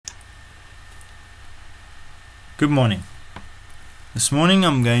Good morning. This morning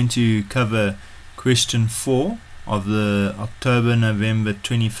I'm going to cover question 4 of the October-November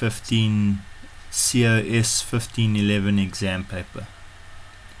 2015 COS1511 exam paper.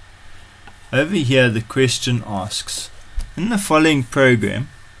 Over here the question asks, in the following program,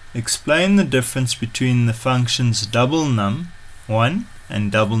 explain the difference between the functions double num1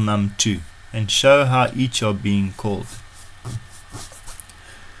 and double num2 and show how each are being called.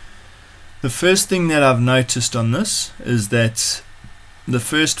 The first thing that I've noticed on this is that the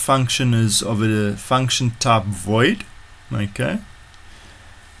first function is of a function type void, okay,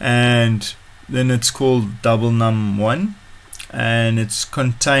 and then it's called double num1, and it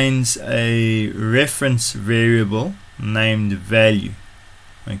contains a reference variable named value,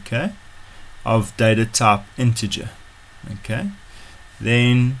 okay, of data type integer, okay.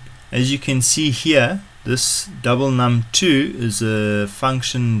 Then as you can see here, this double num2 is a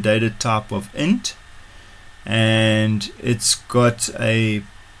function data type of int, and it's got a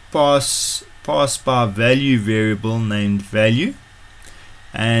pass by value variable named value,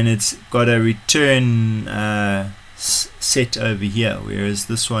 and it's got a return set over here, whereas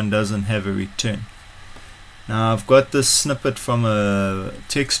this one doesn't have a return. Now I've got this snippet from a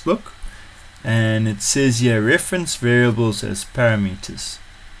textbook, and it says here reference variables as parameters.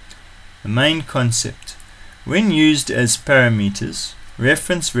 The main concept: when used as parameters,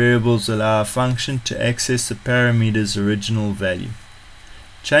 reference variables allow a function to access the parameter's original value.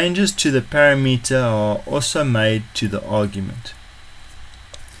 Changes to the parameter are also made to the argument.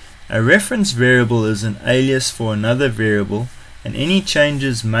 A reference variable is an alias for another variable, and any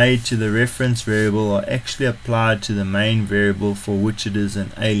changes made to the reference variable are actually applied to the main variable for which it is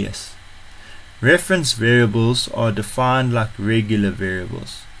an alias. Reference variables are defined like regular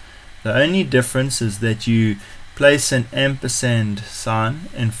variables. The only difference is that you place an ampersand sign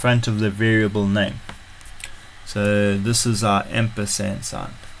in front of the variable name. So this is our ampersand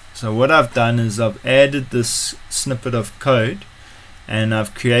sign. So what I've done is I've added this snippet of code, and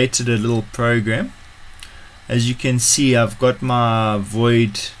I've created a little program. As you can see, I've got my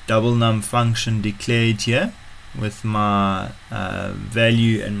void double num function declared here with my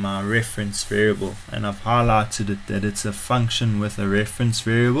value and my reference variable, and I've highlighted it that it's a function with a reference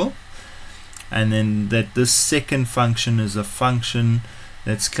variable, and then that this second function is a function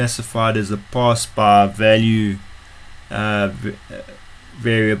that's classified as a pass by value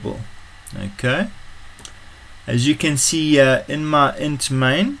variable. Okay, as you can see in my int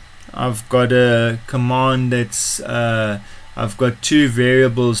main, I've got a command that's I've got two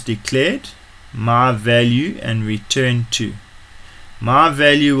variables declared, my value and return to. My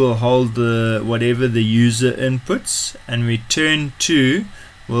value will hold whatever the user inputs, and return to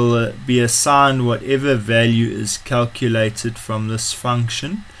will be assigned whatever value is calculated from this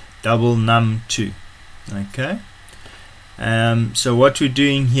function double num2. Okay, so what we're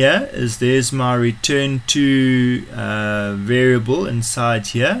doing here is there's my return to variable inside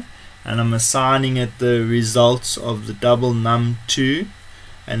here, and I'm assigning it the results of the double num2,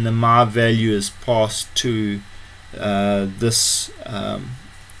 and the my value is passed to this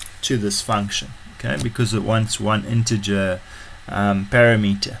function, okay, because it wants one integer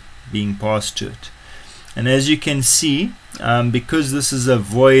parameter being passed to it. And as you can see, because this is a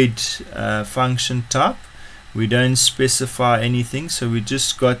void function type, we don't specify anything, so we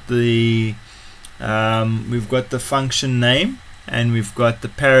just got the we've got the function name, and we've got the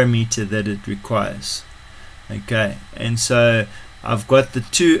parameter that it requires. Okay, and so I've got the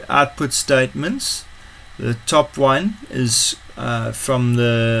two output statements. The top one is from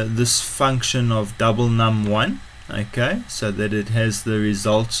this function of double num1, okay, so that it has the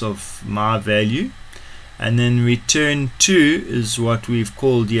results of my value, and then return to is what we've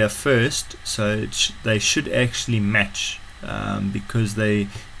called here first, so they should actually match because they're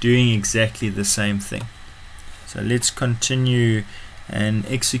doing exactly the same thing. So let's continue and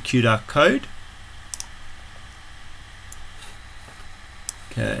execute our code.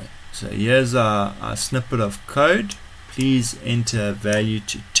 Okay, so here's our snippet of code. Please enter a value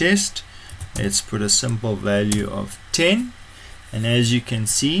to test. Let's put a simple value of 10, and as you can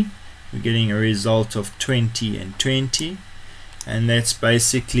see, we're getting a result of 20 and 20, and that's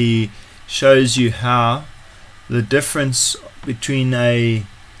basically shows you how the difference between a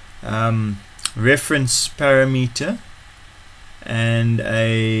reference parameter and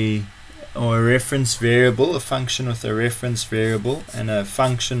a reference variable, a function with a reference variable, and a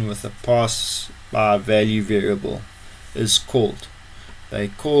function with a pass by value variable is called. They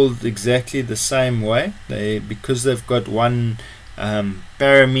called exactly the same way. Because they've got one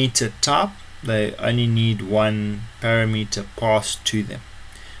parameter type, they only need one parameter passed to them.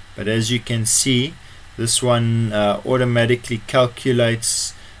 But as you can see, This one automatically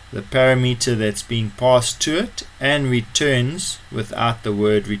calculates the parameter that's being passed to it and returns without the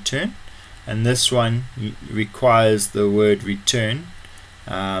word return, and this one requires the word return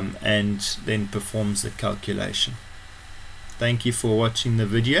and then performs the calculation. Thank you for watching the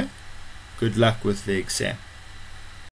video. Good luck with the exam.